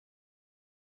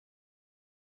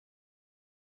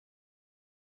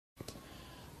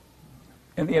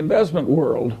In the investment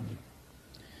world,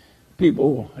 it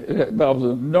involves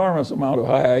an enormous amount of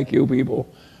high IQ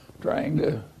people trying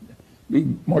to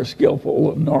be more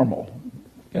skillful than normal.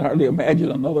 You can hardly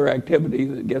imagine another activity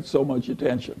that gets so much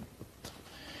attention.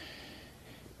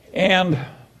 And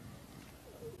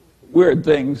weird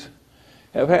things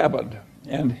have happened.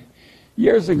 And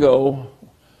years ago,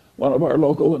 one of our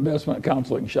local investment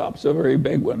counseling shops, a very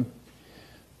big one,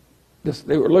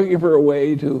 they were looking for a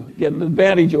way to get an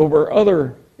advantage over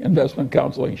other investment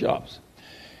counseling shops.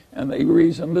 And they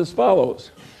reasoned as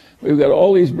follows. We've got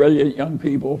all these brilliant young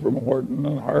people from Wharton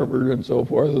and Harvard and so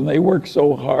forth, and they work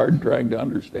so hard trying to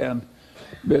understand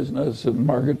business and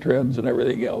market trends and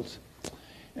everything else.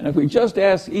 And if we just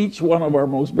ask each one of our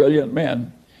most brilliant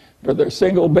men for their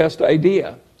single best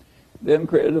idea, then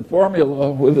created a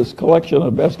formula with this collection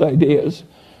of best ideas,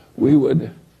 we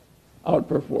would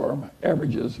outperform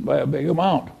averages by a big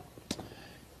amount.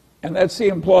 And that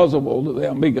seemed plausible to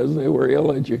them because they were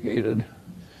ill-educated.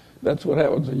 That's what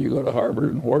happens when you go to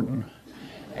Harvard and Wharton.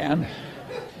 And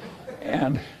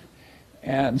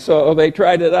so they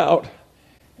tried it out,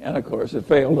 and of course it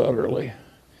failed utterly.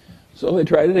 So they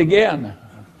tried it again,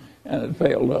 and it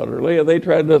failed utterly. And they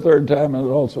tried it a third time, and it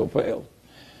also failed.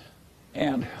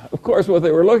 And of course what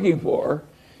they were looking for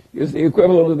is the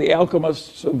equivalent of the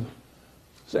alchemists of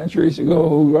centuries ago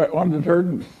who wanted to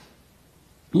turn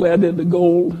lead into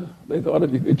gold. They thought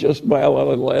if you could just buy a lot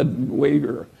of lead and wave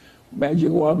your magic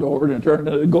wand over it and turn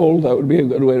it into gold, that would be a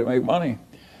good way to make money.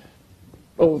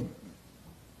 Well,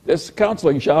 this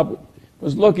counseling shop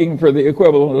was looking for the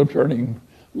equivalent of turning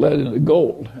lead into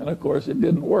gold, and of course it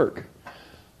didn't work.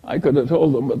 I could have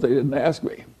told them, but they didn't ask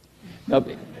me. Now,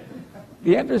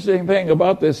 the interesting thing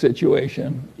about this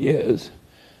situation is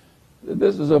that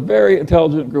this is a very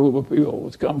intelligent group of people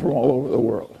that's come from all over the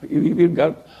world. You've even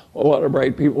got a lot of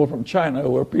bright people from China,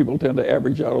 where people tend to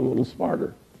average out a little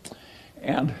smarter.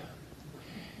 And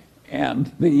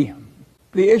the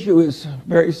issue is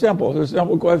very simple. It's a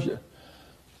simple question.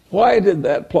 Why did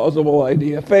that plausible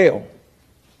idea fail?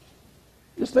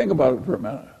 Just think about it for a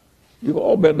minute. You've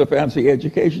all been to fancy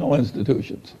educational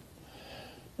institutions.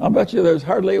 I'll bet you there's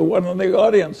hardly one in the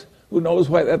audience who knows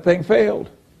why that thing failed.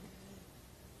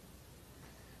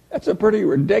 That's a pretty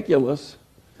ridiculous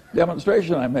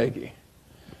demonstration I'm making.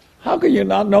 How can you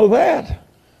not know that?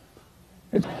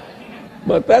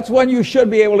 But that's one you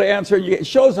should be able to answer. It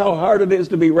shows how hard it is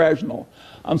to be rational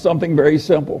on something very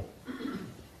simple.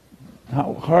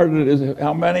 How hard it is,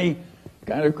 how many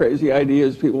kind of crazy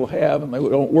ideas people have and they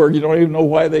don't work. You don't even know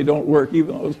why they don't work,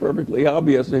 even though it's perfectly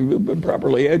obvious if you've been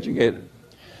properly educated.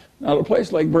 Now, at a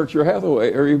place like Berkshire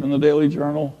Hathaway or even the Daily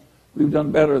Journal, we've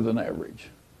done better than average.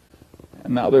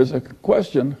 And now there's a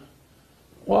question,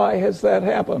 why has that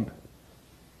happened?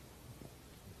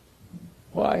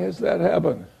 Why has that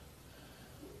happened?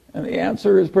 And the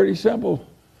answer is pretty simple.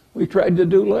 We tried to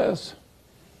do less.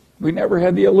 We never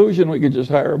had the illusion we could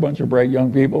just hire a bunch of bright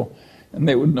young people and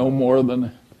they would know more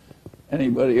than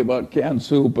anybody about canned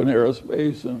soup and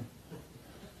aerospace and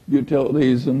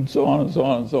utilities and so on and so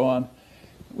on and so on.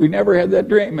 We never had that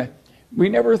dream. We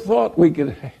never thought we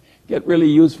could get really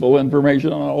useful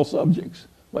information on all subjects,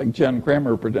 like Jen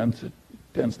Kramer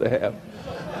tends to have.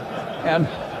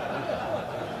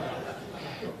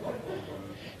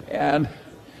 And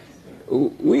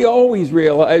we always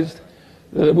realized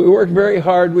that if we worked very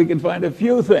hard, we could find a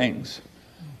few things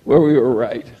where we were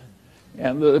right,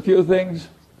 and that a few things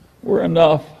were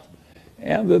enough,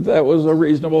 and that was a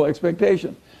reasonable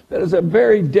expectation. That is a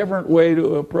very different way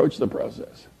to approach the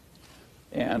process.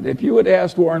 And if you had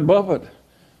asked Warren Buffett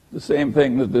the same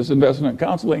thing that this investment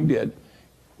counseling did,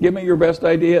 give me your best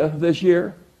idea this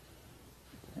year,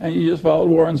 and you just followed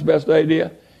Warren's best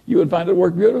idea, you would find it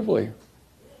worked beautifully.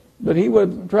 But he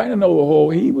would, trying to know the whole,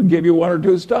 he would give you one or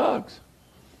two stocks.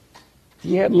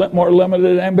 He had more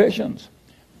limited ambitions.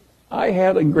 I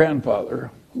had a grandfather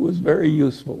who was very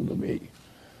useful to me,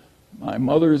 my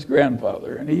mother's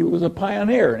grandfather, and he was a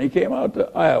pioneer, and he came out to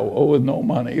Iowa with no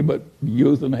money but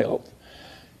youth and health,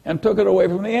 and took it away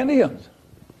from the Indians.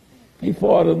 He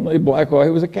fought in the Black Hawk,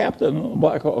 he was a captain in the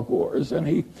Black Hawk Wars, and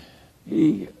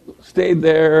he stayed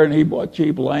there, and he bought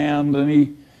cheap land, and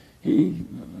he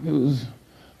was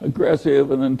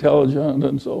aggressive and intelligent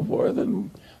and so forth,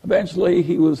 and eventually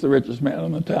he was the richest man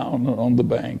in the town and owned the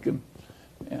bank and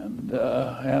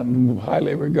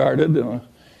highly regarded in a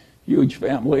huge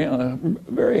family and a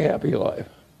very happy life.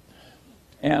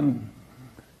 And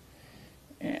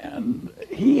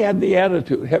he had the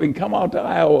attitude, having come out to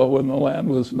Iowa when the land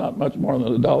was not much more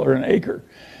than $1 an acre,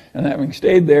 and having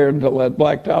stayed there until that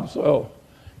black topsoil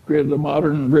created a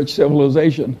modern, rich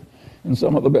civilization in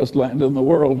some of the best land in the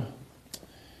world,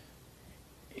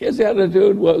 his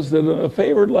attitude was that in a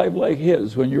favored life like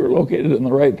his, when you were located in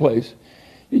the right place,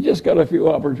 you just got a few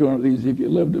opportunities if you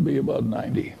lived to be about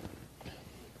 90.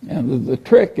 And the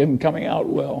trick in coming out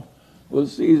well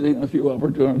was seizing a few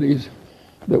opportunities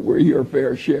that were your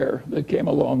fair share that came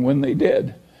along when they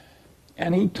did.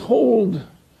 And he told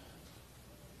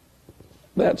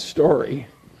that story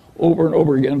over and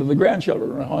over again to the grandchildren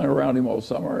who hung around him all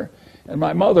summer. And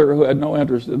my mother, who had no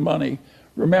interest in money,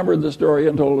 remembered the story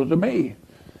and told it to me.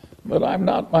 But I'm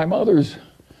not my mother's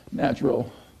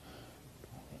natural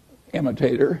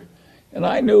imitator. And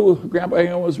I knew Grandpa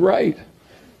Hingham was right.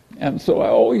 And so I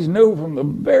always knew from the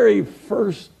very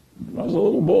first, when I was a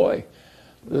little boy,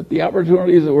 that the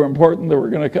opportunities that were important that were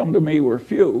going to come to me were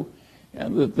few,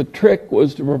 and that the trick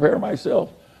was to prepare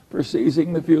myself for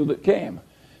seizing the few that came.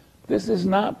 This is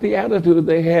not the attitude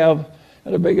they have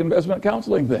at a big investment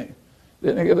counseling thing.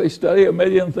 They think if they study a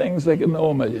million things, they can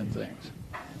know a million things.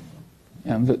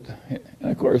 And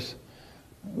of course,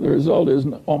 the result is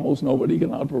almost nobody can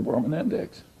outperform an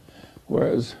index.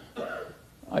 Whereas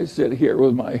I sit here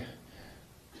with my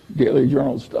Daily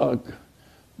Journal stock,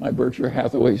 my Berkshire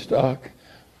Hathaway stock,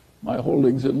 my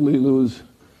holdings in Lilu's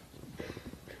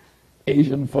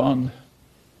Asian fund,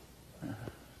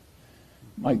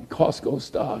 my Costco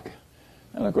stock,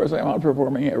 and of course I'm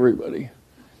outperforming everybody.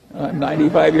 And I'm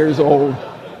 95 years old,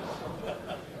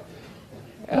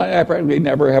 and I practically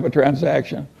never have a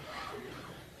transaction.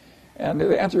 And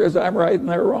the answer is I'm right and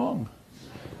they're wrong.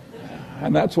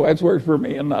 And that's why it's worked for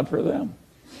me and not for them.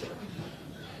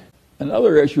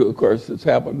 Another issue, of course, that's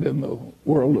happened in the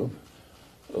world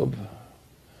of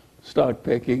stock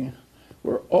picking,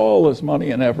 where all this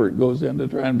money and effort goes into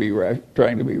trying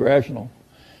to be rational,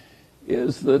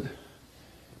 is that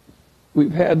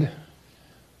we've had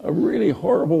a really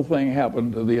horrible thing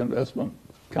happen to the investment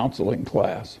counseling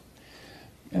class.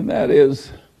 And that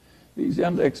is, these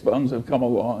index funds have come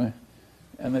along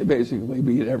and they basically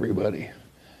beat everybody.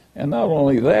 And not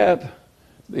only that,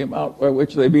 the amount by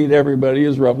which they beat everybody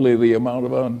is roughly the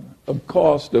amount of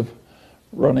cost of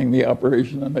running the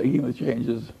operation and making the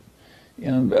changes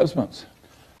in investments.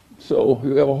 So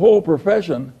you have a whole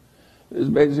profession that is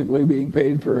basically being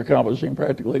paid for accomplishing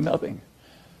practically nothing.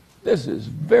 This is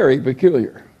very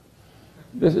peculiar.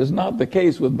 This is not the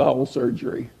case with bowel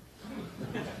surgery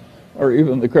or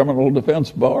even the criminal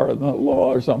defense bar and the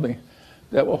law or something.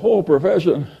 They have a whole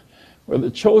profession where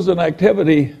the chosen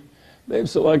activity they've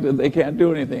selected, they can't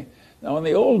do anything. Now, in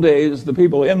the old days, the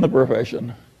people in the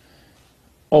profession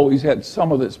always had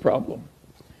some of this problem.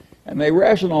 And they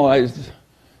rationalized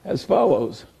as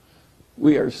follows: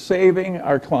 we are saving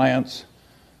our clients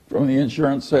from the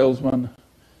insurance salesman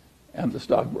and the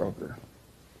stockbroker,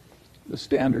 the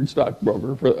standard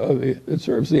stockbroker that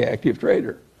serves the active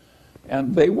trader.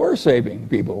 And they were saving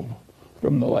people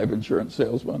from the life insurance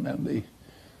salesman and the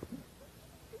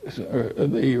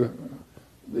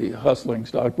hustling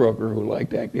stockbroker who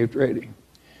liked active trading.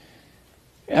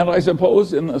 And I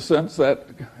suppose in the sense that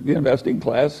the investing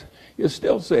class is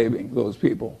still saving those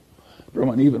people from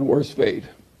an even worse fate.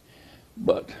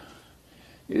 But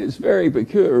it is very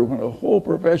peculiar when a whole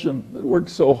profession that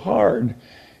works so hard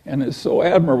and is so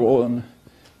admirable, and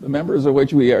the members of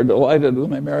which we are delighted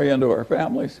when they marry into our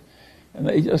families, and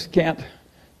they just can't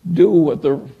do what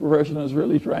the profession is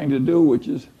really trying to do, which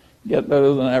is get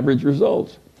better than average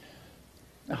results.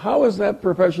 How is that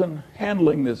profession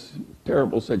handling this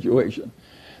terrible situation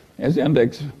as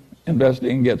index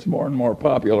investing gets more and more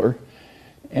popular,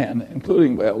 and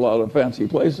including by a lot of fancy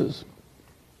places?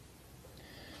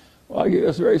 Well, I'll give you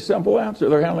a very simple answer.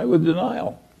 They're handling it with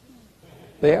denial.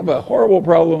 They have a horrible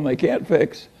problem they can't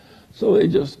fix, so they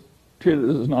just treat it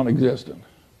as non-existent.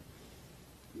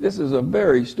 This is a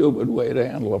very stupid way to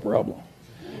handle a problem.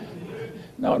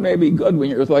 Now, it may be good when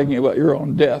you're thinking about your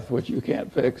own death, which you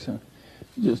can't fix, and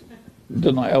just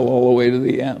denial all the way to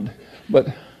the end. But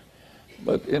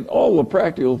in all the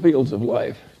practical fields of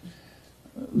life,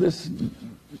 this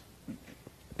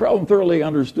problem thoroughly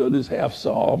understood is half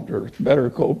solved or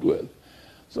better coped with.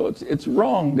 So it's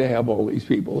wrong to have all these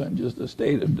people in just a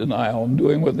state of denial and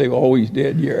doing what they've always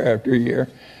did year after year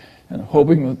and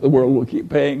hoping that the world will keep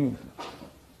paying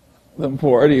them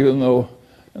for it, even though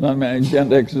an unmanaged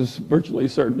index is virtually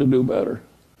certain to do better.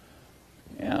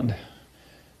 And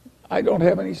I don't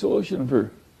have any solution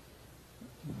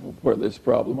for this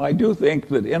problem. I do think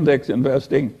that index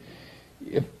investing,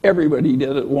 if everybody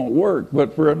did it, won't work.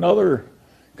 But for another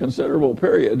considerable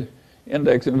period,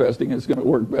 index investing is going to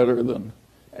work better than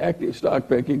active stock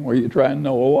picking, where you try and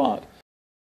know a lot.